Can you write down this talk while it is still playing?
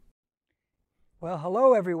Well,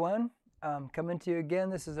 hello everyone. Coming to you again.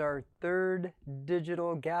 This is our third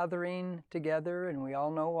digital gathering together, and we all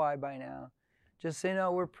know why by now. Just so you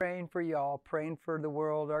know, we're praying for y'all, praying for the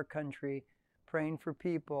world, our country, praying for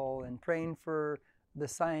people, and praying for the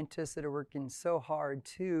scientists that are working so hard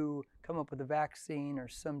to come up with a vaccine or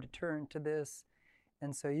some deterrent to this.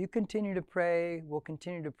 And so you continue to pray, we'll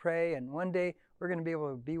continue to pray, and one day we're going to be able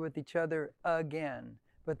to be with each other again.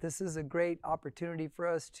 But this is a great opportunity for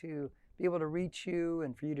us to be able to reach you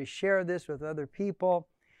and for you to share this with other people.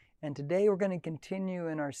 And today we're going to continue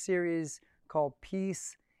in our series called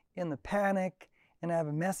Peace in the Panic. And I have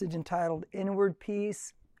a message entitled Inward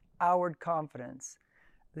Peace, Outward Confidence.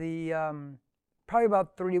 Probably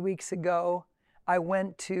about 3 weeks ago, I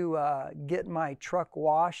went to get my truck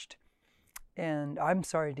washed.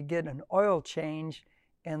 To get an oil change.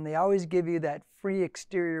 And they always give you that free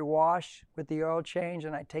exterior wash with the oil change,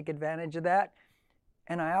 and I take advantage of that.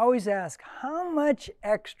 And I always ask, how much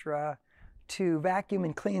extra to vacuum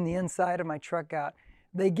and clean the inside of my truck out?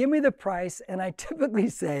 They give me the price, and I typically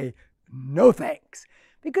say, no thanks,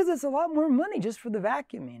 because it's a lot more money just for the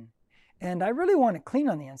vacuuming. And I really want to clean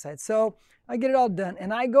on the inside. So I get it all done,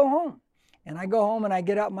 and I go home. And I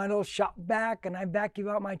get out my little shop vac, and I vacuum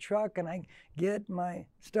out my truck, and I get my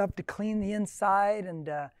stuff to clean the inside, and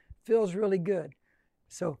feels really good.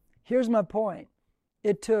 So here's my point.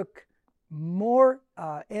 It took more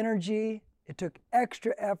energy, it took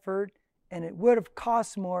extra effort, and it would have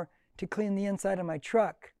cost more to clean the inside of my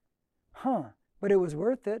truck. But it was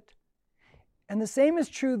worth it. And the same is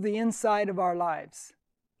true of the inside of our lives,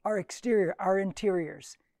 our exterior, our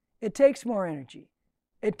interiors. It takes more energy.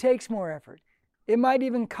 It takes more effort. It might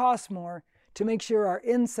even cost more to make sure our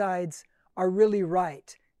insides are really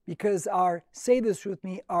right, because say this with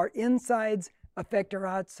me, our insides affect our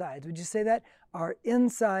outsides. Would you say that? Our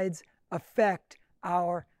insides affect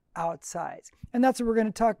our outsides. And that's what we're going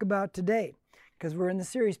to talk about today, because we're in the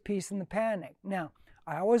series Peace in the Panic. Now,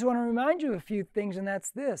 I always want to remind you of a few things, and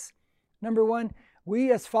that's this. Number one,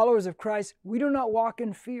 we as followers of Christ, we do not walk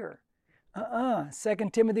in fear. 2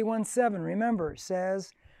 Timothy 1:7, remember,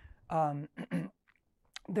 says,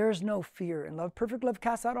 there's no fear in love. Perfect love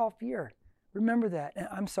casts out all fear. Remember that.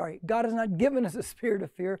 God has not given us a spirit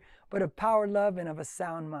of fear, but of power, love, and of a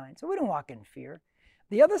sound mind. So we don't walk in fear.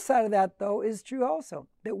 The other side of that, though, is true also,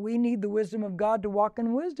 that we need the wisdom of God to walk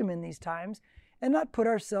in wisdom in these times and not put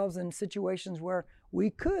ourselves in situations where we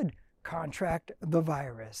could contract the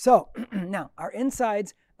virus. So now, our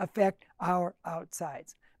insides affect our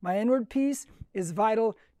outsides. My inward peace is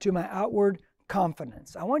vital to my outward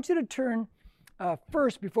confidence. I want you to turn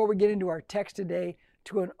first, before we get into our text today,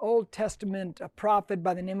 to an Old Testament prophet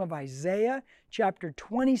by the name of Isaiah, chapter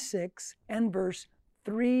 26 and verse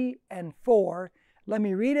 3 and 4. Let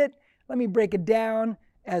me read it. Let me break it down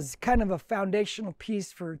as kind of a foundational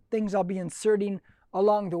piece for things I'll be inserting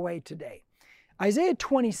along the way today. Isaiah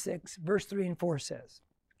 26, verse 3 and 4 says,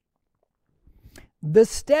 "The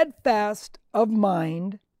steadfast of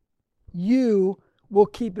mind you will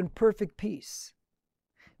keep in perfect peace,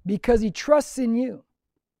 because he trusts in you.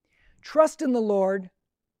 Trust in the Lord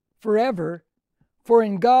forever, for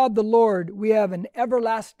in God the Lord we have an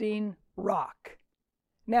everlasting rock."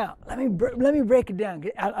 Now, let me break it down.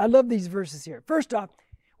 I love these verses here. First off,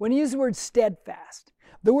 when you use the word steadfast,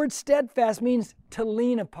 the word steadfast means to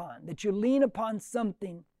lean upon, that you lean upon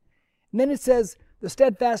something. And then it says the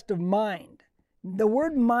steadfast of mind. The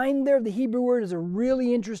word mind there, the Hebrew word, is a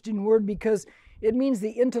really interesting word because it means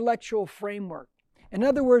the intellectual framework. In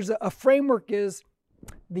other words, a framework is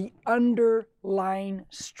the underlying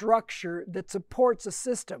structure that supports a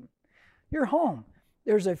system. Your home,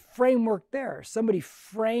 there's a framework there. Somebody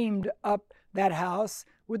framed up that house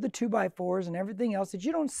with the 2x4s and everything else that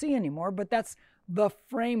you don't see anymore, but that's the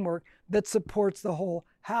framework that supports the whole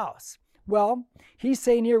house. Well, he's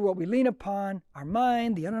saying here what we lean upon, our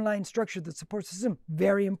mind, the underlying structure that supports the system,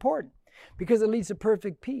 very important because it leads to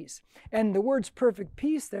perfect peace. And the words perfect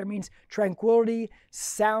peace there means tranquility,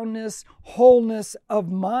 soundness, wholeness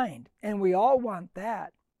of mind. And we all want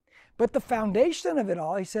that. But the foundation of it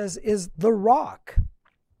all, he says, is the rock.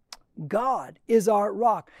 God is our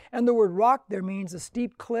rock. And the word rock there means a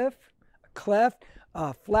steep cliff, a cleft,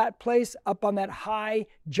 a flat place up on that high,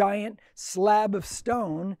 giant slab of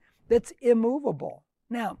stone that's immovable.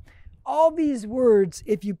 Now, all these words,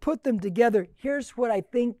 if you put them together, here's what I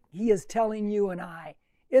think he is telling you and I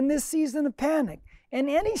in this season of panic, and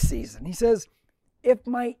any season. He says, if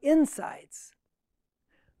my insides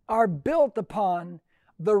are built upon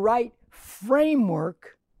the right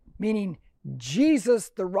framework, meaning Jesus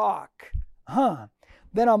the rock,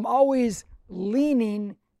 then I'm always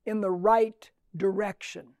leaning in the right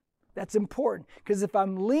direction. That's important, because if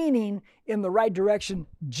I'm leaning in the right direction,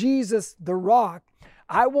 Jesus the rock,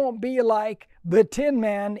 I won't be like the Tin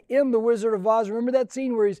Man in The Wizard of Oz. Remember that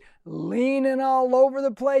scene where he's leaning all over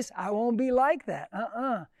the place? I won't be like that.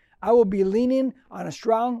 I will be leaning on a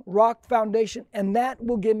strong rock foundation, and that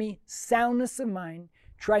will give me soundness of mind,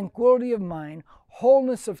 tranquility of mind,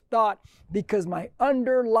 wholeness of thought, because my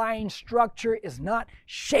underlying structure is not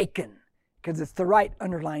shaken, because it's the right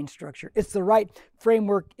underlying structure. It's the right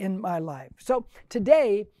framework in my life. So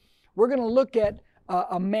today, we're going to look at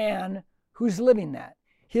a man who's living that.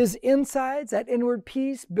 His insides, that inward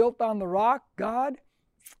peace built on the rock, God,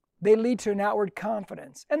 they lead to an outward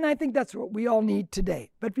confidence. And I think that's what we all need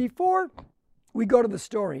today. But before we go to the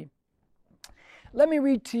story, let me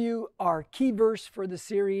read to you our key verse for the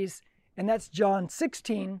series, and that's John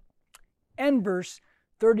 16 and verse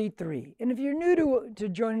 33. And if you're new to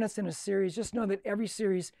joining us in a series, just know that every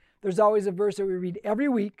series, there's always a verse that we read every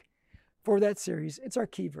week for that series. It's our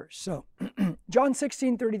key verse. So John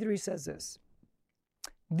 16:33 says this,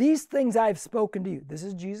 "These things I have spoken to you," this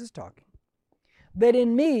is Jesus talking, "that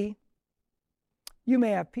in me you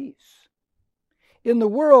may have peace. In the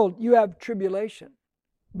world you have tribulation,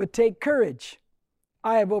 but take courage.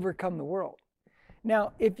 I have overcome the world."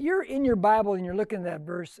 Now, if you're in your Bible and you're looking at that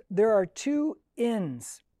verse, there are two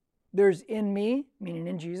ins. There's in me, meaning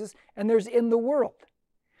in Jesus, and there's in the world.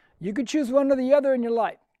 You could choose one or the other in your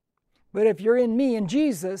life. But if you're in me, in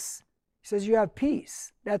Jesus, he says you have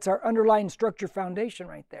peace. That's our underlying structure foundation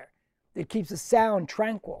right there. It keeps us sound,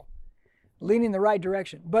 tranquil, leaning the right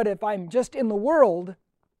direction. But if I'm just in the world,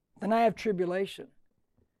 then I have tribulation.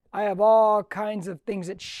 I have all kinds of things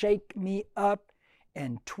that shake me up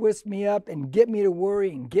and twist me up and get me to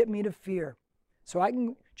worry and get me to fear. So I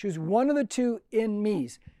can choose one of the two in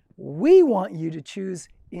me's. We want you to choose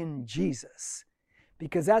in Jesus,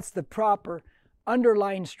 because that's the proper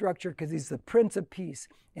underlying structure, because he's the Prince of Peace.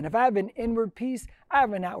 And if I have an inward peace, I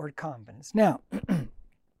have an outward confidence. Now,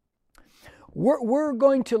 we're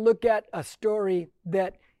going to look at a story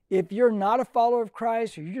that if you're not a follower of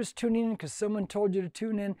Christ, or you're just tuning in because someone told you to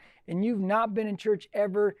tune in, and you've not been in church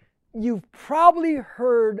ever, you've probably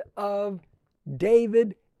heard of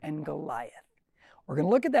David and Goliath. We're going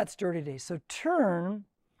to look at that story today. So turn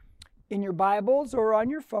in your Bibles or on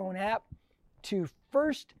your phone app to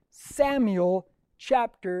 1 Samuel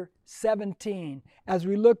chapter 17 as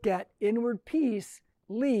we look at inward peace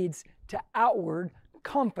leads to outward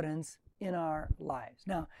confidence in our lives.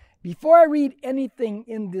 Now, before I read anything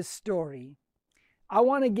in this story, I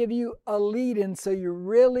want to give you a lead-in so you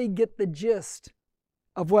really get the gist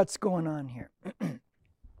of what's going on here.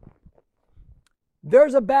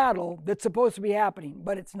 There's a battle that's supposed to be happening,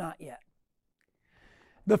 but it's not yet.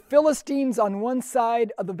 The Philistines on one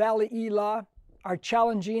side of the Valley Elah are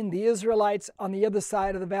challenging the Israelites on the other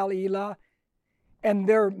side of the Valley Elah. And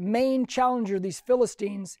their main challenger, these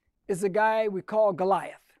Philistines, is a guy we call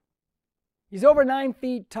Goliath. He's over 9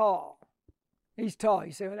 feet tall. He's tall.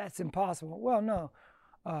 You say, well, that's impossible. Well, no.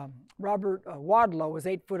 Robert Wadlow was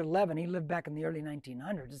 8'11". He lived back in the early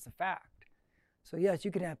 1900s. It's a fact. So yes,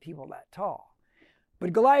 you can have people that tall.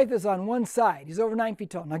 But Goliath is on one side. He's over 9 feet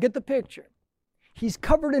tall. Now get the picture. He's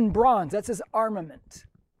covered in bronze. That's his armament.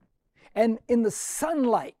 And in the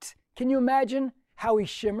sunlight, can you imagine how he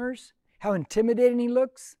shimmers? How intimidating he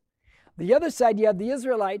looks? The other side, you have the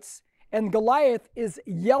Israelites, and Goliath is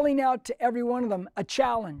yelling out to every one of them a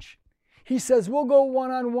challenge. He says, we'll go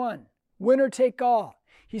one-on-one, winner take all.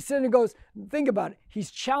 He said and goes, think about it. He's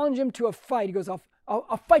challenged him to a fight. He goes, I'll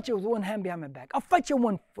fight you with one hand behind my back. I'll fight you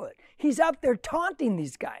 1 foot. He's out there taunting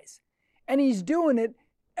these guys. And he's doing it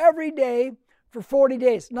every day for 40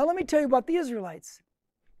 days. Now let me tell you about the Israelites.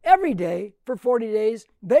 Every day for 40 days,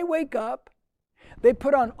 they wake up. They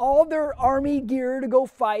put on all their army gear to go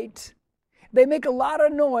fight. They make a lot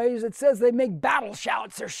of noise. It says they make battle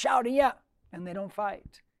shouts. They're shouting, yeah, and they don't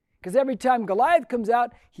fight. Because every time Goliath comes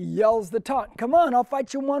out, he yells the taunt. Come on, I'll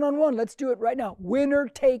fight you one-on-one. Let's do it right now. Winner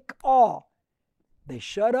take all. They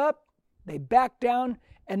shut up, they back down,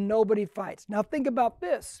 and nobody fights. Now think about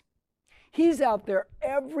this. He's out there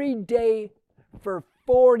every day for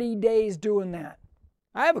 40 days doing that.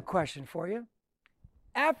 I have a question for you.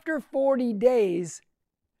 After 40 days,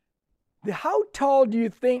 how tall do you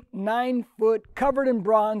think 9 foot, covered in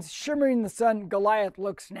bronze, shimmering in the sun, Goliath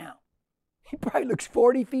looks now? He probably looks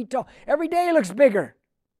 40 feet tall. Every day he looks bigger.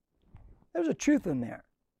 There's a truth in there.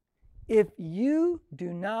 If you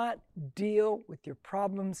do not deal with your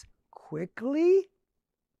problems quickly,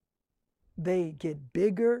 they get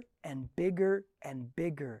bigger and bigger and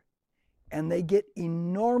bigger. And they get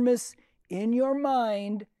enormous in your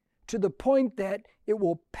mind to the point that it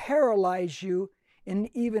will paralyze you in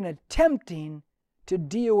even attempting to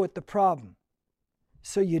deal with the problem.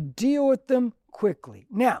 So you deal with them quickly.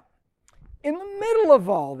 Now, in the middle of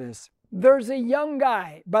all this, there's a young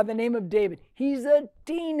guy by the name of David. He's a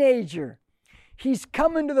teenager. He's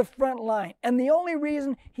coming to the front line. And the only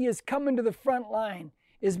reason he is coming to the front line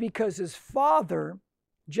is because his father,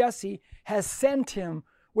 Jesse, has sent him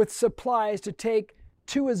with supplies to take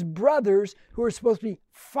to his brothers who are supposed to be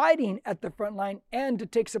fighting at the front line and to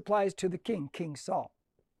take supplies to the king, King Saul.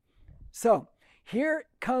 So here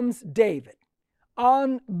comes David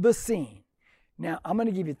on the scene. Now, I'm going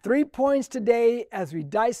to give you 3 points today as we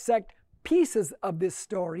dissect pieces of this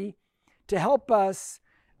story to help us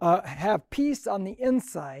have peace on the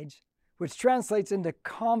inside, which translates into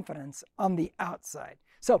confidence on the outside.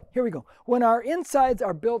 So here we go. When our insides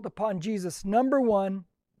are built upon Jesus, number one,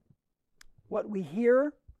 what we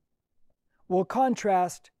hear will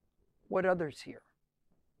contrast what others hear.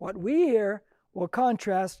 What we hear will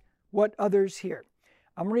contrast what others hear.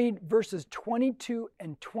 I'm going to read verses 22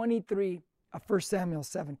 and 23 of 1 Samuel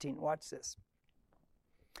 17. Watch this.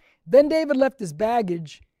 Then David left his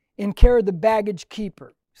baggage in care of the baggage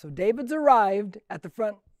keeper. So David's arrived at the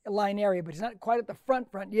front line area, but he's not quite at the front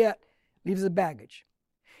yet. Leaves the baggage.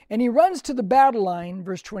 And he runs to the battle line,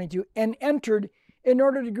 verse 22, and entered in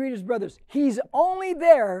order to greet his brothers. He's only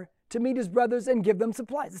there to meet his brothers and give them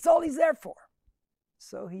supplies. That's all he's there for.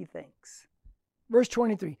 So he thinks. Verse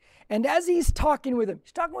 23, and as he's talking with them,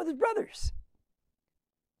 he's talking with his brothers.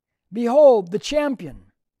 Behold, the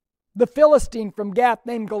champion, the Philistine from Gath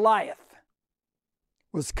named Goliath,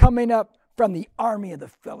 was coming up from the army of the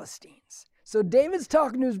Philistines. So David's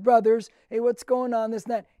talking to his brothers. Hey, what's going on? This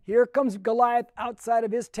and that. Here comes Goliath outside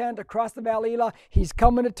of his tent across the valley of Elah. He's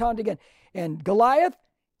coming to taunt again. And Goliath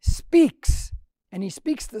speaks. And he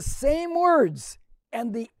speaks the same words.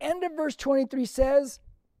 And the end of verse 23 says,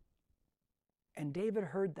 and David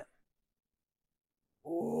heard them.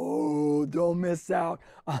 Oh, don't miss out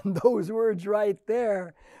on those words right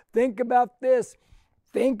there. Think about this.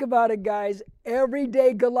 Think about it, guys. Every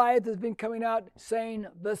day Goliath has been coming out saying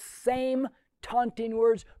the same taunting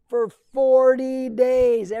words for 40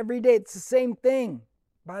 days. Every day it's the same thing.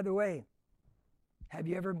 By the way, have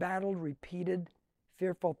you ever battled repeated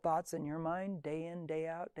fearful thoughts in your mind day in, day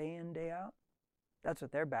out, day in, day out? That's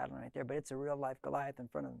what they're battling right there, but it's a real life Goliath in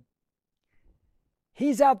front of them.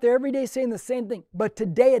 He's out there every day saying the same thing, but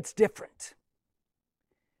today it's different.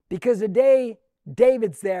 Because today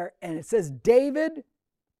David's there and it says David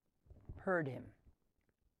heard him.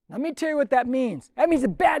 Let me tell you what that means. That means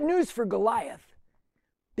it's bad news for Goliath.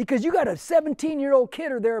 Because you got a 17-year-old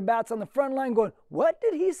kid or thereabouts on the front line going, what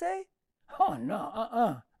did he say? Oh,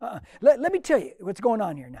 no, Let me tell you what's going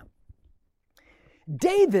on here now.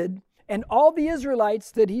 David and all the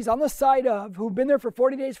Israelites that he's on the side of, who've been there for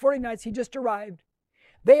 40 days, 40 nights, he just arrived,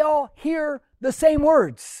 they all hear the same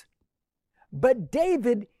words. But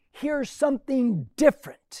David hears something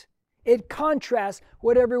different. It contrasts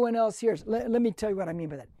what everyone else hears. Let me tell you what I mean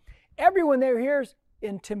by that. Everyone there hears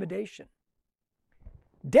intimidation.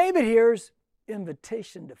 David hears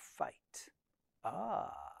invitation to fight.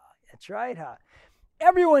 Ah, that's right, huh?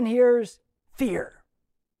 Everyone hears fear.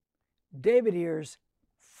 David hears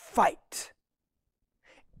fight.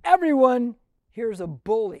 Everyone hears a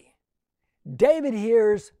bully. David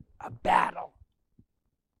hears a battle.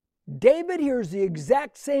 David hears the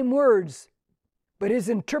exact same words, but his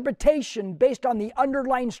interpretation based on the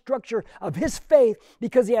underlying structure of his faith,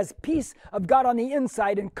 because he has peace of God on the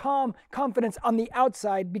inside and calm confidence on the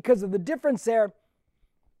outside, because of the difference there,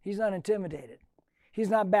 he's not intimidated. He's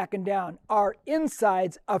not backing down. Our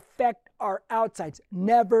insides affect our outsides.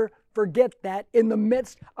 Never forget that in the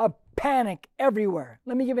midst of panic everywhere.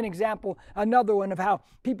 Let me give an example, another one of how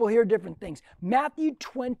people hear different things. Matthew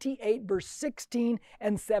 28, verse 16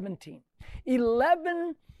 and 17.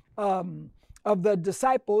 11 of the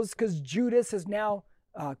disciples, because Judas has now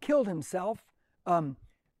killed himself,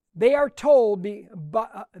 they are told,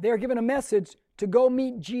 they're given a message to go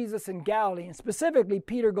meet Jesus in Galilee, and specifically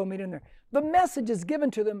Peter go meet him there. The message is given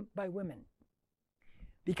to them by women,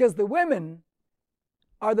 because the women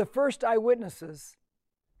are the first eyewitnesses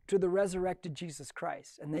to the resurrected Jesus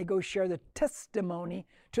Christ, and they go share the testimony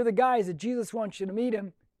to the guys that Jesus wants you to meet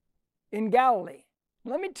him in Galilee.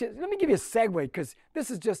 Let me give you a segue, because this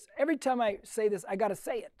is just, every time I say this, I got to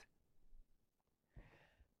say it.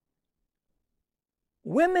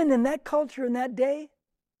 Women in that culture in that day,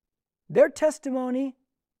 their testimony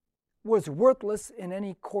was worthless in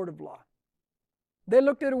any court of law. They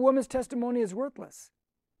looked at a woman's testimony as worthless.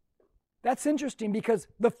 That's interesting, because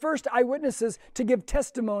the first eyewitnesses to give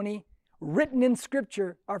testimony written in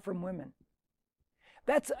Scripture are from women.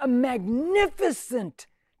 That's a magnificent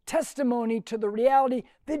testimony to the reality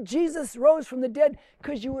that Jesus rose from the dead,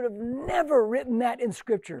 because you would have never written that in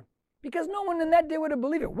Scripture. Because no one in that day would have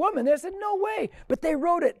believed it. Woman, they said, no way. But they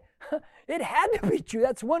wrote it. It had to be true.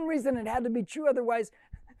 That's one reason it had to be true. Otherwise,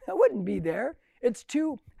 it wouldn't be there. It's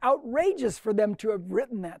too outrageous for them to have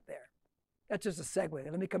written that there. That's just a segue.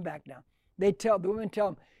 Let me come back now. The women tell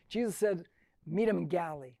him, Jesus said, meet him in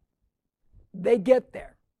Galilee. They get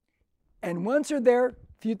there. And once they're there, a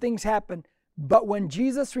few things happen. But when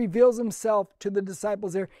Jesus reveals himself to the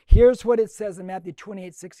disciples there, here's what it says in Matthew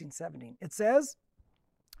 28, 16, 17. It says,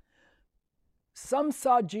 some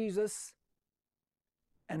saw Jesus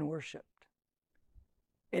and worshiped.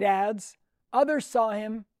 It adds, others saw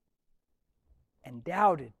him and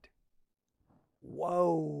doubted.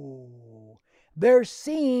 Whoa. They're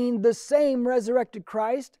seeing the same resurrected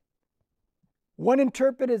Christ. One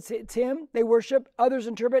interprets it's him, they worship. Others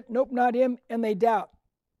interpret, nope, not him, and they doubt.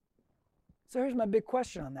 So here's my big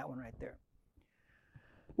question on that one right there.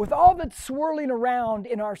 With all that's swirling around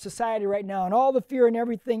in our society right now and all the fear and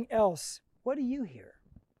everything else, what do you hear?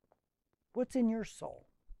 What's in your soul?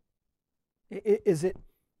 Is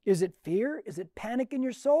it fear? Is it panic in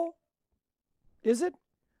your soul? Is it?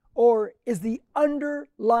 Or is the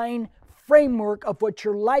underlying framework of what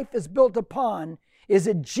your life is built upon, is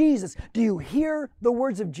it Jesus? Do you hear the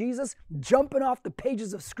words of Jesus jumping off the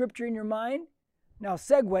pages of Scripture in your mind? Now,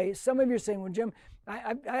 segue, some of you are saying, well, Jim,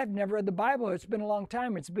 I've never read the Bible. It's been a long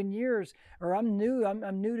time. It's been years. Or I'm new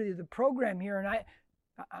to the program here, and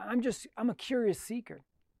I'm a curious seeker.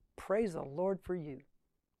 Praise the Lord for you.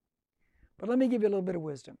 But let me give you a little bit of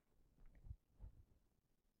wisdom.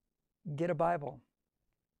 Get a Bible.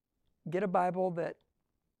 Get a Bible that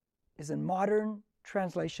is in modern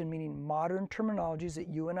translation, meaning modern terminologies that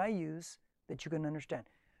you and I use that you can understand.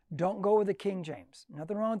 Don't go with the King James.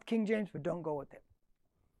 Nothing wrong with King James, but don't go with it.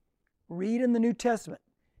 Read in the New Testament.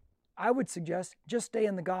 I would suggest just stay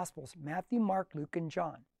in the Gospels, Matthew, Mark, Luke, and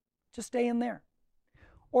John. Just stay in there.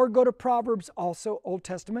 Or go to Proverbs, also Old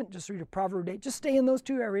Testament. Just read a proverb a day. Just stay in those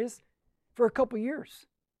two areas for a couple years.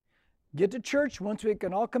 Get to church once we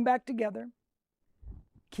can all come back together.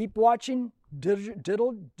 Keep watching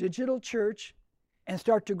digital church and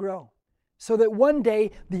start to grow. So that one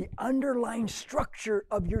day the underlying structure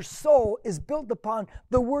of your soul is built upon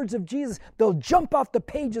the words of Jesus. They'll jump off the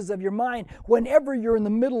pages of your mind whenever you're in the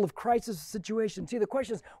middle of crisis situation. See, the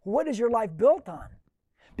question is, what is your life built on?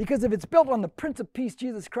 Because if it's built on the Prince of Peace,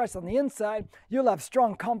 Jesus Christ, on the inside, you'll have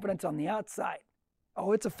strong confidence on the outside.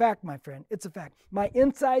 Oh, it's a fact, my friend. It's a fact. My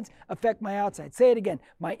insides affect my outsides. Say it again.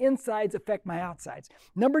 My insides affect my outsides.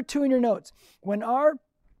 Number 2 in your notes. When our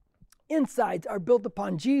insides are built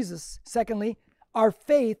upon Jesus, secondly, our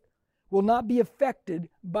faith will not be affected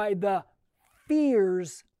by the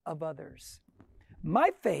fears of others.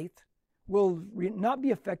 My faith will not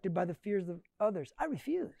be affected by the fears of others. I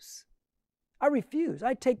refuse.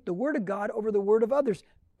 I take the word of God over the word of others,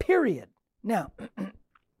 period. Now,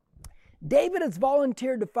 David has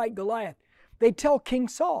volunteered to fight Goliath. They tell King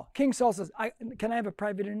Saul. King Saul says, can I have a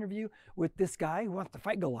private interview with this guy who wants to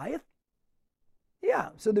fight Goliath? Yeah,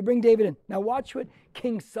 so they bring David in. Now watch what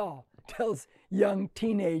King Saul tells young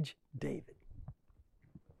teenage David.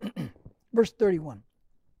 Verse 31.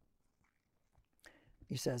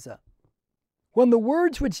 He says, when the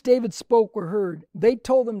words which David spoke were heard, they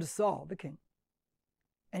told them to Saul, the king.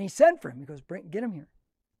 And he sent for him. He goes, get him here.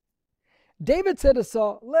 David said to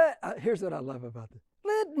Saul, here's what I love about this.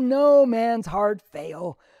 Let no man's heart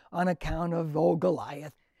fail on account of old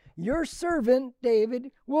Goliath. Your servant,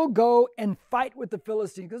 David, will go and fight with the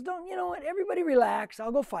Philistines. He goes, you know what? Everybody relax.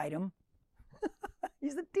 I'll go fight him.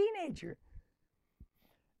 He's a teenager.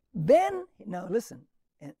 Then, now listen,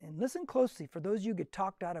 and listen closely for those of you who get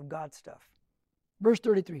talked out of God's stuff. Verse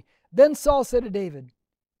 33, then Saul said to David,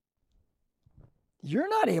 you're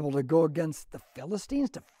not able to go against the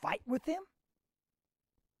Philistines to fight with him?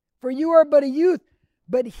 For you are but a youth,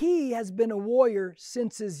 but he has been a warrior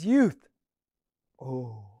since his youth.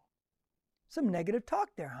 Oh, some negative talk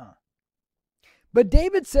there, huh? But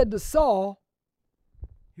David said to Saul,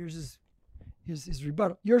 here's his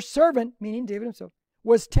rebuttal. Your servant, meaning David himself,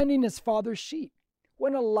 was tending his father's sheep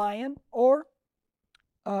when a lion or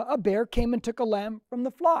a bear came and took a lamb from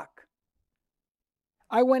the flock.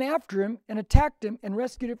 I went after him and attacked him and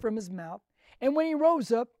rescued it from his mouth. And when he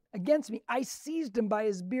rose up against me, I seized him by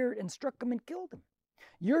his beard and struck him and killed him.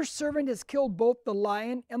 Your servant has killed both the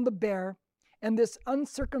lion and the bear, and this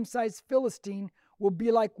uncircumcised Philistine will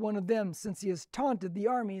be like one of them, since he has taunted the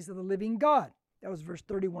armies of the living God. That was verse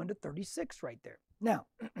 31 to 36 right there. Now,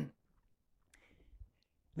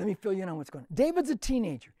 Let me fill you in on what's going on. David's a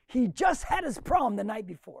teenager. He just had his prom the night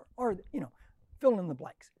before, or, fill in the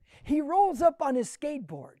blanks. He rolls up on his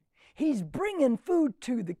skateboard. He's bringing food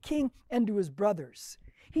to the king and to his brothers.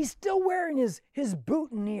 He's still wearing his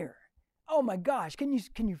boutonniere. Oh my gosh, can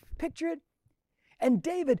you picture it? And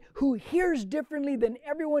David, who hears differently than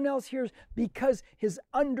everyone else hears because his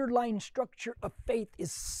underlying structure of faith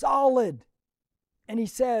is solid. And he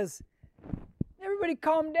says, everybody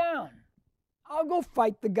calm down. I'll go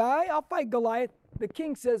fight the guy. I'll fight Goliath. The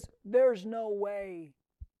king says, there's no way.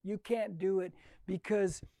 You can't do it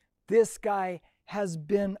because this guy has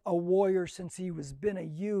been a warrior since he was been a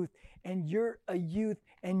youth, and you're a youth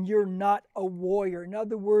and you're not a warrior. In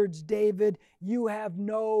other words, David, you have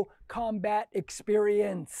no combat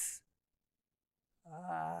experience.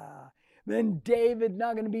 Then David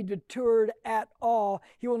not going to be deterred at all.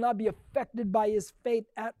 He will not be affected by his faith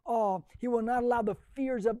at all. He will not allow the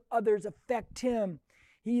fears of others affect him.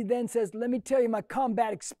 He then says, let me tell you my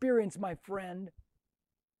combat experience, my friend.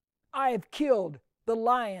 I have killed the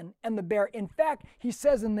lion and the bear. In fact, he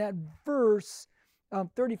says in that verse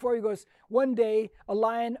 34, he goes, one day a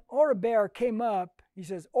lion or a bear came up. He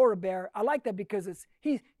says, or a bear. I like that because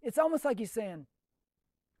it's almost like he's saying,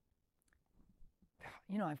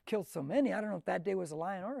 I've killed so many. I don't know if that day was a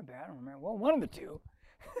lion or a bear. I don't remember. Well, one of the two.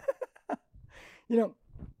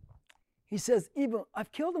 He says, even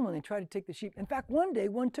I've killed them when they try to take the sheep. In fact, one day,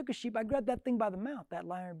 one took a sheep. I grabbed that thing by the mouth, that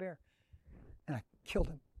lion or bear, and I killed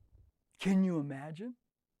him. Can you imagine?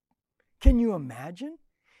 Can you imagine?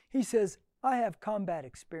 He says, I have combat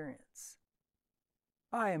experience.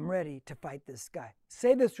 I am ready to fight this guy.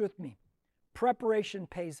 Say this with me. Preparation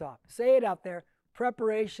pays off. Say it out there.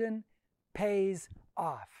 Preparation pays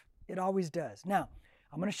off. It always does. Now,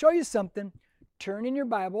 I'm going to show you something. Turn in your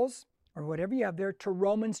Bibles or whatever you have there to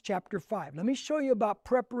Romans chapter 5. Let me show you about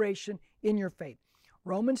preparation in your faith.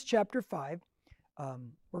 Romans chapter 5.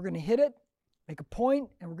 We're going to hit it, make a point,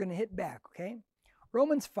 and we're going to hit back, okay?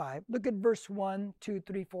 Romans 5. Look at verse 1, 2,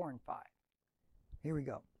 3, 4, and 5. Here we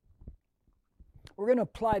go. We're going to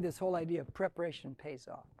apply this whole idea of preparation pays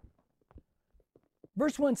off.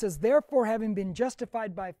 Verse 1 says, therefore, having been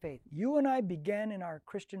justified by faith, you and I began in our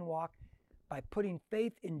Christian walk by putting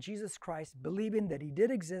faith in Jesus Christ, believing that he did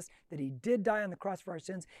exist, that he did die on the cross for our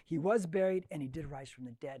sins, he was buried, and he did rise from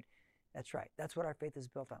the dead. That's right. That's what our faith is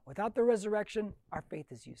built on. Without the resurrection, our faith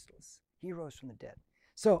is useless. He rose from the dead.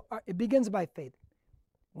 So it begins by faith.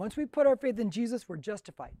 Once we put our faith in Jesus, we're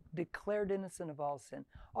justified, declared innocent of all sin.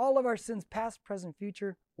 All of our sins, past, present,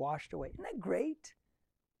 future, washed away. Isn't that great?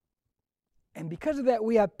 And because of that,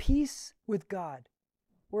 we have peace with God.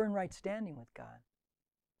 We're in right standing with God.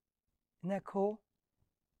 Isn't that cool?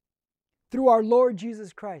 Through our Lord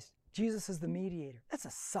Jesus Christ. Jesus is the mediator. That's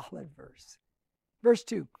a solid verse. Verse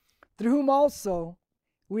 2. Through whom also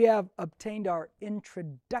we have obtained our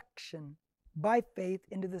introduction by faith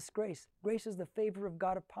into this grace. Grace is the favor of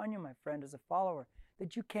God upon you, my friend, as a follower,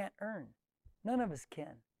 that you can't earn. None of us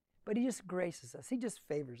can. But he just graces us. He just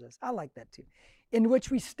favors us. I like that too. In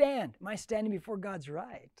which we stand. My standing before God's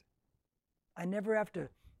right. I never have to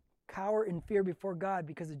cower in fear before God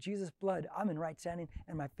because of Jesus' blood. I'm in right standing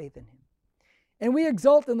and my faith in him. And we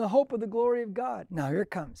exult in the hope of the glory of God. Now here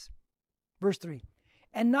it comes. Verse 3.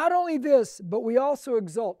 And not only this, but we also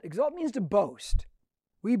exult. Exult means to boast.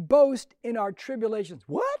 We boast in our tribulations.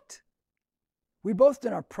 What? We boast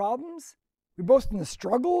in our problems? We boast in the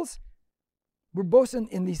struggles? We're boasting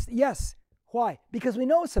in these. Yes. Why? Because we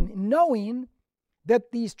know something. Knowing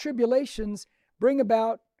that these tribulations bring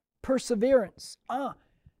about perseverance.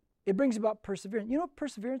 It brings about perseverance. You know what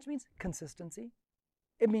perseverance means? Consistency.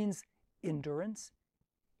 It means endurance.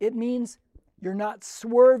 It means you're not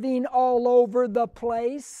swerving all over the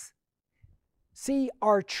place. See,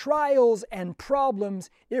 our trials and problems,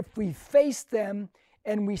 if we face them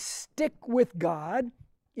and we stick with God,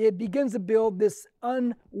 it begins to build this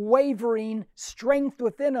unwavering strength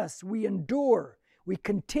within us. We endure. We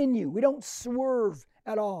continue. We don't swerve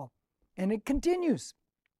at all. And it continues.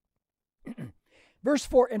 Verse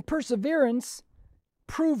 4, and perseverance,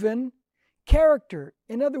 proven character.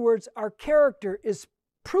 In other words, our character is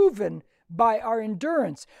proven by our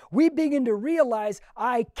endurance. We begin to realize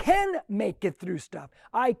I can make it through stuff.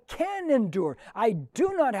 I can endure. I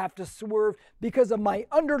do not have to swerve because of my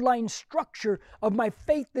underlying structure of my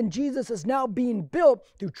faith in Jesus is now being built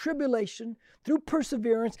through tribulation, through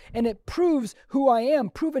perseverance, and it proves who I am,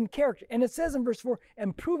 proven character. And it says in verse 4,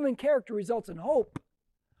 and proven character results in hope.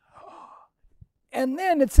 And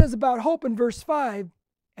then it says about hope in verse 5,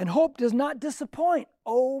 and hope does not disappoint.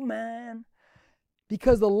 Oh man.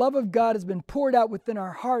 Because the love of God has been poured out within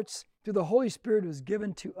our hearts through the Holy Spirit who was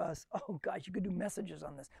given to us. Oh gosh, you could do messages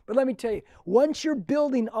on this. But let me tell you, once you're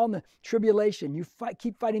building on the tribulation, you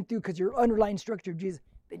keep fighting through because your underlying structure of Jesus,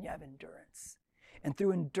 then you have endurance. And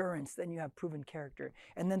through endurance, then you have proven character.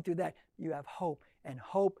 And then through that, you have hope. And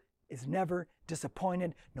hope is never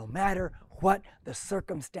disappointed, no matter what the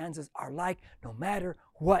circumstances are like, no matter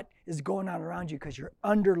what is going on around you, because your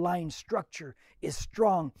underlying structure is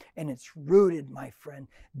strong and it's rooted, my friend.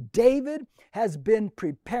 David has been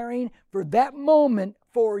preparing for that moment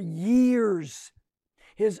for years.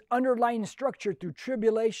 His underlying structure through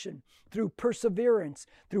tribulation, through perseverance,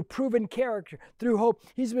 through proven character, through hope.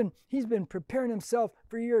 He's been preparing himself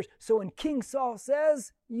for years. So when King Saul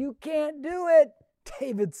says, "You can't do it,"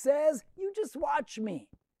 David says, "You just watch me.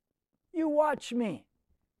 You watch me."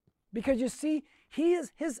 Because you see,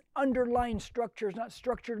 his underlying structure is not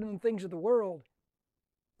structured in the things of the world,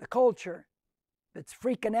 the culture that's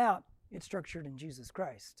freaking out. It's structured in Jesus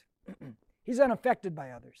Christ. He's unaffected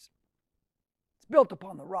by others. It's built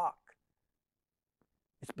upon the rock.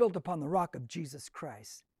 It's built upon the rock of Jesus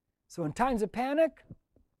Christ. So in times of panic,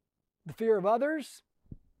 the fear of others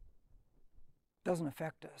doesn't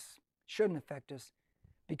affect us, shouldn't affect us,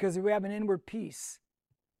 because we have an inward peace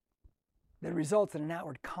that results in an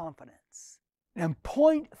outward confidence. And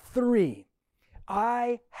point 3,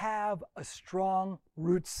 I have a strong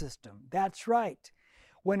root system. That's right.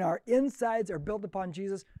 When our insides are built upon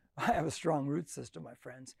Jesus, I have a strong root system, my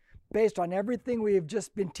friends, based on everything we have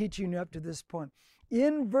just been teaching you up to this point.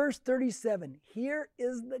 In verse 37, here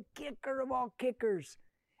is the kicker of all kickers.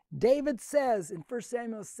 David says in 1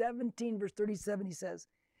 Samuel 17, verse 37, he says,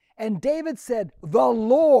 "And David said, 'The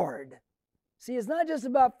Lord.'" See, it's not just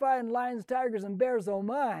about fighting lions, tigers, and bears, oh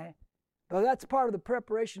my, though that's part of the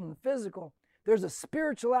preparation in the physical. There's a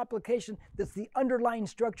spiritual application that's the underlying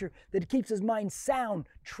structure that keeps his mind sound,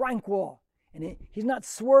 tranquil. And he's not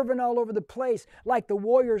swerving all over the place like the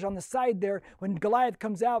warriors on the side there. When Goliath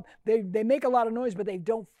comes out, they make a lot of noise, but they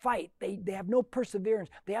don't fight. They have no perseverance.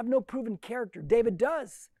 They have no proven character. David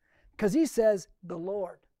does, because he says, "The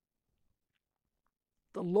Lord.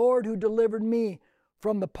 The Lord who delivered me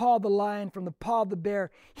from the paw of the lion, from the paw of the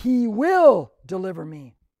bear, he will deliver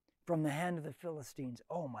me from the hand of the Philistines."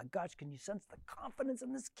 Oh my gosh, can you sense the confidence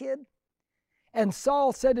in this kid? And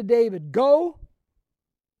Saul said to David, "Go,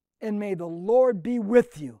 and may the Lord be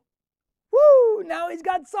with you." Woo! Now he's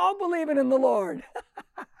got Saul believing in the Lord.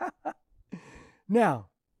 Now,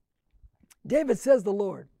 David says the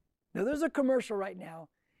Lord. Now there's a commercial right now.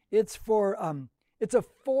 It's for it's a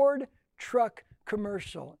Ford truck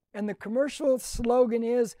commercial, and the commercial slogan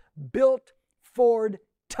is "Built Ford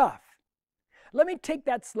Tough." Let me take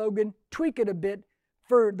that slogan, tweak it a bit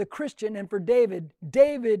for the Christian and for David.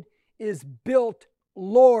 David is built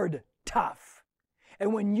Lord tough.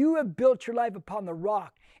 And when you have built your life upon the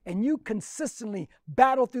rock and you consistently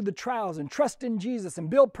battle through the trials and trust in Jesus and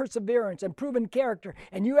build perseverance and proven character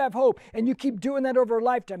and you have hope and you keep doing that over a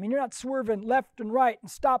lifetime and you're not swerving left and right and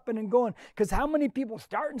stopping and going, because how many people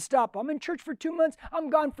start and stop? I'm in church for 2 months. I'm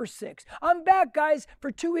gone for 6. I'm back, guys,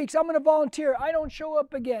 for 2 weeks. I'm going to volunteer. I don't show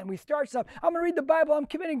up again. We start, stop. I'm going to read the Bible. I'm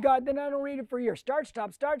committing God. Then I don't read it for a year. Start,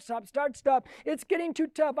 stop, start, stop, start, stop. It's getting too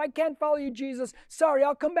tough. I can't follow you, Jesus. Sorry,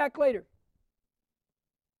 I'll come back later.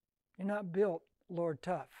 You're not built Lord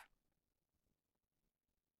tough.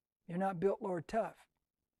 You're not built Lord tough,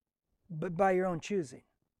 but by your own choosing.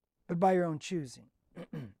 But by your own choosing.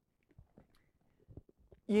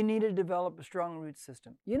 You need to develop a strong root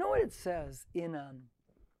system. You know what it says in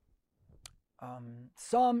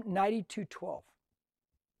Psalm 92:12?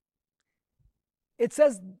 It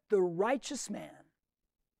says, "The righteous man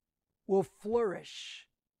will flourish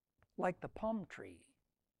like the palm tree."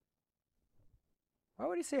 Why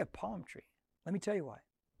would he say a palm tree? Let me tell you why.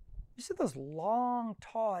 You see those long,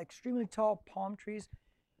 tall, extremely tall palm trees?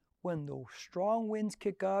 When the strong winds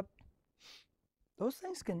kick up, those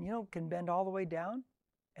things can bend all the way down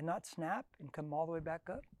and not snap and come all the way back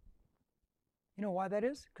up. You know why that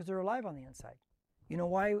is? Because they're alive on the inside. You know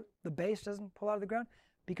why the base doesn't pull out of the ground?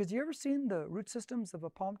 Because you ever seen the root systems of a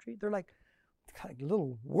palm tree? They're like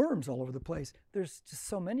little worms all over the place. There's just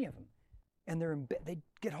so many of them. And they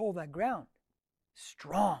get hold of that ground.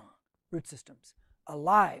 Strong root systems,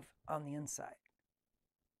 alive on the inside.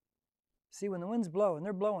 See, when the winds blow, and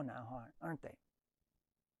they're blowing now, aren't they?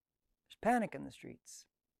 There's panic in the streets.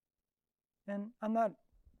 And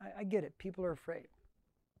I get it, people are afraid.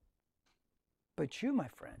 But you, my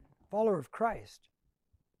friend, follower of Christ,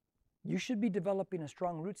 you should be developing a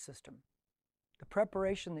strong root system. The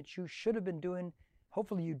preparation that you should have been doing,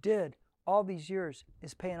 hopefully you did, all these years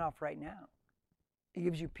is paying off right now. It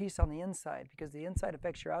gives you peace on the inside because the inside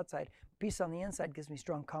affects your outside. Peace on the inside gives me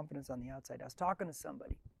strong confidence on the outside. I was talking to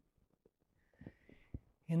somebody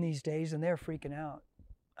in these days and they're freaking out.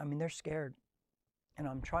 I mean, they're scared. And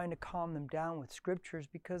I'm trying to calm them down with scriptures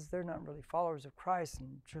because they're not really followers of Christ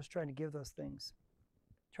and just trying to give those things.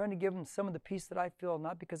 Trying to give them some of the peace that I feel,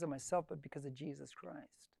 not because of myself, but because of Jesus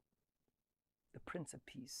Christ, the Prince of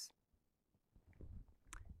Peace.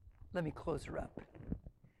 Let me close her up.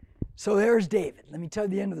 So there's David. Let me tell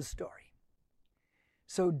you the end of the story.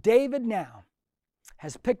 So David now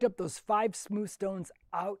has picked up those 5 smooth stones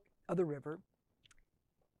out of the river.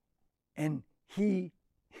 And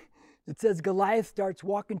it says Goliath starts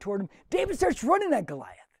walking toward him. David starts running at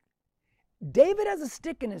Goliath. David has a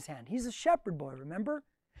stick in his hand. He's a shepherd boy, remember?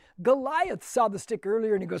 Goliath saw the stick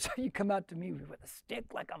earlier and he goes, "You come out to me with a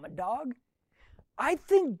stick like I'm a dog?" I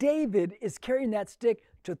think David is carrying that stick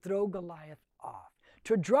to throw Goliath off,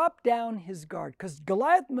 to drop down his guard, because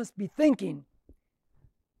Goliath must be thinking,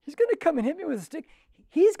 he's going to come and hit me with a stick.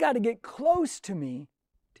 He's got to get close to me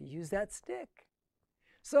to use that stick.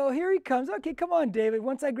 So here he comes. Okay, come on, David.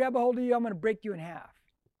 Once I grab a hold of you, I'm going to break you in half.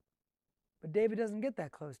 But David doesn't get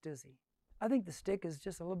that close, does he? I think the stick is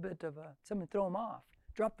just a little bit of something to throw him off,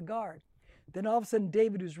 drop the guard. Then all of a sudden,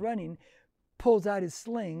 David, who's running, pulls out his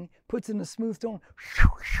sling, puts in a smooth stone.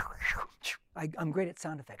 I'm great at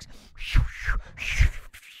sound effects.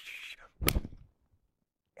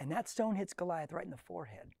 And that stone hits Goliath right in the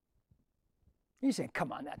forehead. You're saying,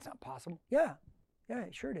 come on, that's not possible. Yeah,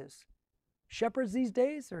 sure it is. Shepherds these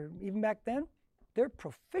days, or even back then, they're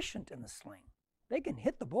proficient in the sling. They can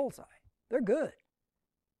hit the bullseye. They're good.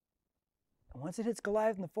 And once it hits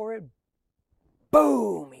Goliath in the forehead,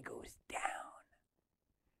 boom, he goes down.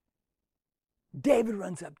 David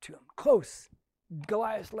runs up to him, close.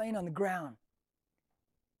 Goliath's laying on the ground.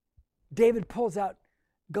 David pulls out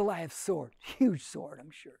Goliath's sword, huge sword,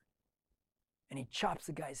 I'm sure. And he chops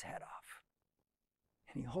the guy's head off.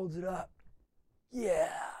 And he holds it up.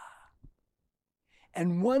 Yeah.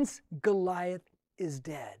 And once Goliath is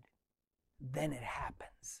dead, then it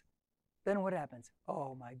happens. Then what happens?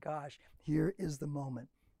 Oh my gosh, here is the moment.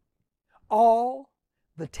 All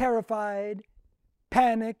the terrified,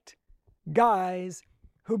 panicked guys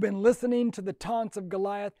who've been listening to the taunts of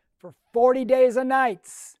Goliath for 40 days and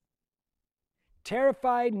nights,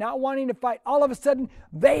 terrified, not wanting to fight, all of a sudden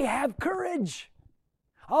they have courage.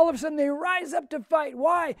 All of a sudden they rise up to fight.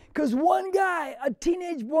 Why? Because one guy, a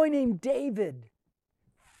teenage boy named David,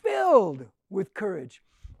 filled with courage,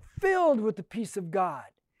 filled with the peace of God,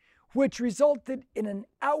 which resulted in an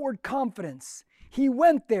outward confidence. He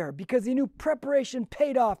went there because he knew preparation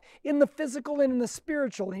paid off in the physical and in the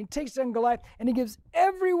spiritual. And he takes down Goliath and he gives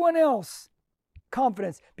everyone else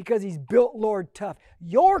confidence because he's built Lord tough.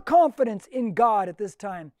 Your confidence in God at this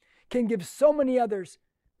time can give so many others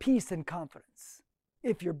peace and confidence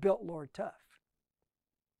if you're built Lord tough.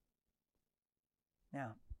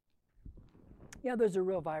 Now, yeah, there's a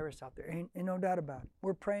real virus out there. Ain't no doubt about it.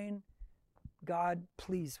 We're praying, God,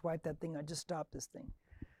 please wipe that thing. I just stopped this thing.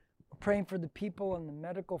 We're praying for the people on the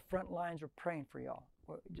medical front lines. We're praying for y'all.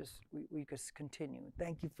 We just continue.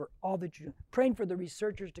 Thank you for all that you do. Praying for the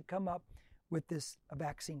researchers to come up with this a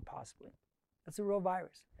vaccine possibly. That's a real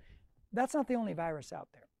virus. That's not the only virus out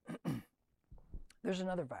there. There's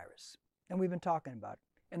another virus, and we've been talking about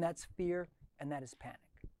it, and that's fear, and that is panic.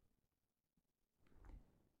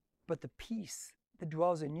 But the peace that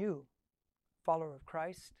dwells in you, follower of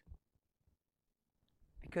Christ,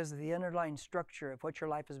 because of the underlying structure of what your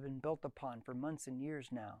life has been built upon for months and years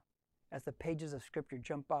now, as the pages of Scripture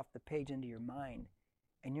jump off the page into your mind,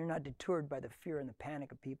 and you're not deterred by the fear and the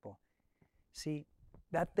panic of people. See,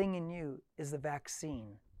 that thing in you is the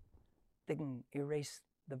vaccine that can erase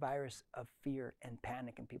the virus of fear and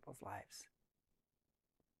panic in people's lives.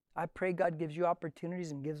 I pray God gives you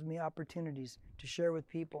opportunities and gives me opportunities to share with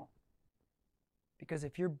people. Because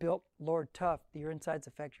if you're built Lord tough, your insides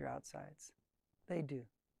affect your outsides. They do.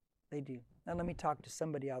 They do. Now let me talk to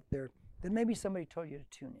somebody out there that maybe somebody told you to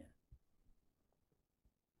tune in.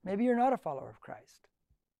 Maybe you're not a follower of Christ.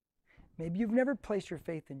 Maybe you've never placed your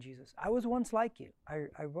faith in Jesus. I was once like you.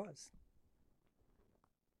 I was.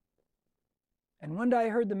 And one day I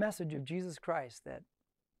heard the message of Jesus Christ that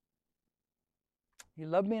He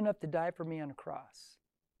loved me enough to die for me on a cross.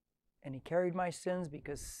 And He carried my sins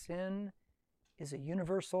because sin is a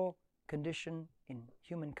universal condition in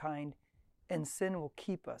humankind, and sin will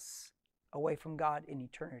keep us away from God in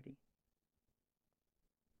eternity.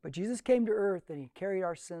 But Jesus came to earth and He carried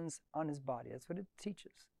our sins on His body. That's what it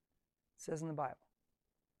teaches. It says in the Bible.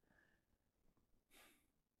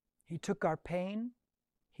 He took our pain.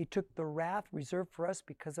 He took the wrath reserved for us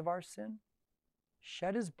because of our sin.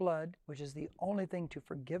 shed his blood, which is the only thing to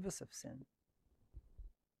forgive us of sin.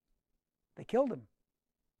 They killed him.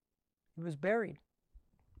 He was buried.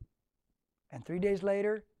 And 3 days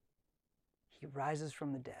later, he rises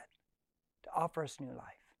from the dead to offer us new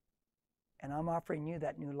life. And I'm offering you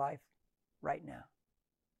that new life right now.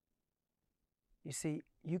 You see,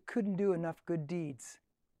 you couldn't do enough good deeds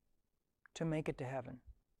to make it to heaven,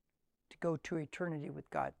 to go to eternity with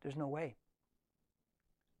God. There's no way.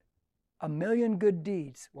 1,000,000 good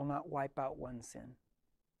deeds will not wipe out one sin.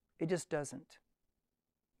 It just doesn't.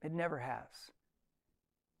 It never has.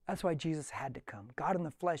 That's why Jesus had to come. God in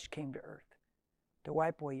the flesh came to earth to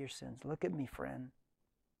wipe away your sins. Look at me, friend.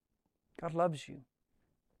 God loves you.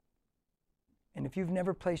 And if you've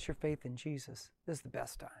never placed your faith in Jesus, this is the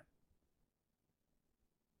best time.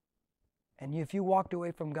 And if you walked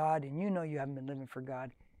away from God and you know you haven't been living for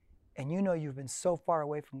God, and you know you've been so far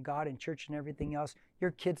away from God and church and everything else, your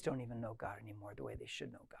kids don't even know God anymore the way they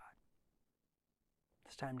should know God.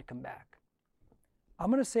 It's time to come back. I'm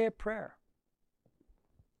going to say a prayer.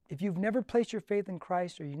 If you've never placed your faith in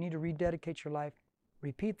Christ or you need to rededicate your life,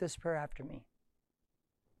 repeat this prayer after me.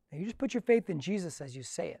 Now you just put your faith in Jesus as you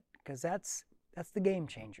say it, because that's the game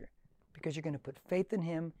changer. Because you're going to put faith in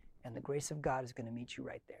Him and the grace of God is going to meet you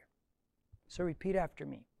right there. So repeat after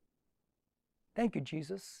me. Thank you,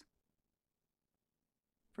 Jesus,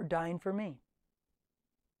 for dying for me,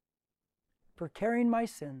 for carrying my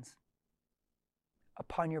sins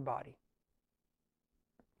upon your body,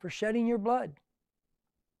 for shedding your blood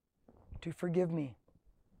to forgive me,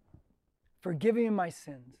 forgiving me my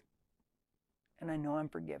sins, and I know I'm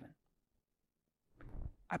forgiven.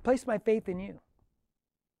 I place my faith in you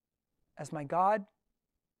as my God,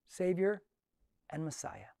 Savior, and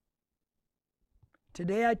Messiah.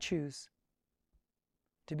 Today I choose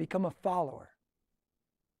to become a follower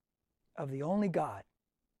of the only God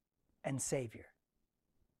and Savior,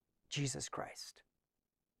 Jesus Christ.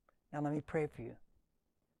 Now let me pray for you.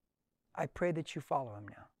 I pray that you follow Him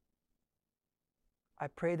now. I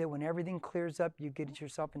pray that when everything clears up, you get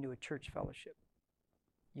yourself into a church fellowship.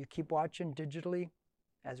 You keep watching digitally,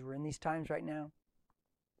 as we're in these times right now.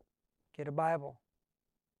 Get a Bible,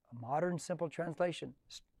 a modern, simple translation.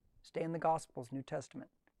 Stay in the Gospels, New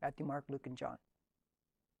Testament, Matthew, Mark, Luke, and John.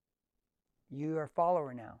 You are a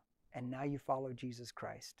follower now, and now you follow Jesus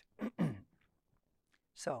Christ.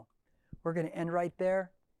 So, we're going to end right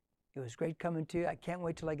there. It was great coming to you. I can't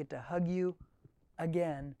wait till I get to hug you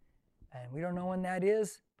again. And we don't know when that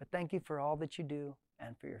is, but thank you for all that you do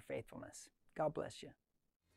and for your faithfulness. God bless you.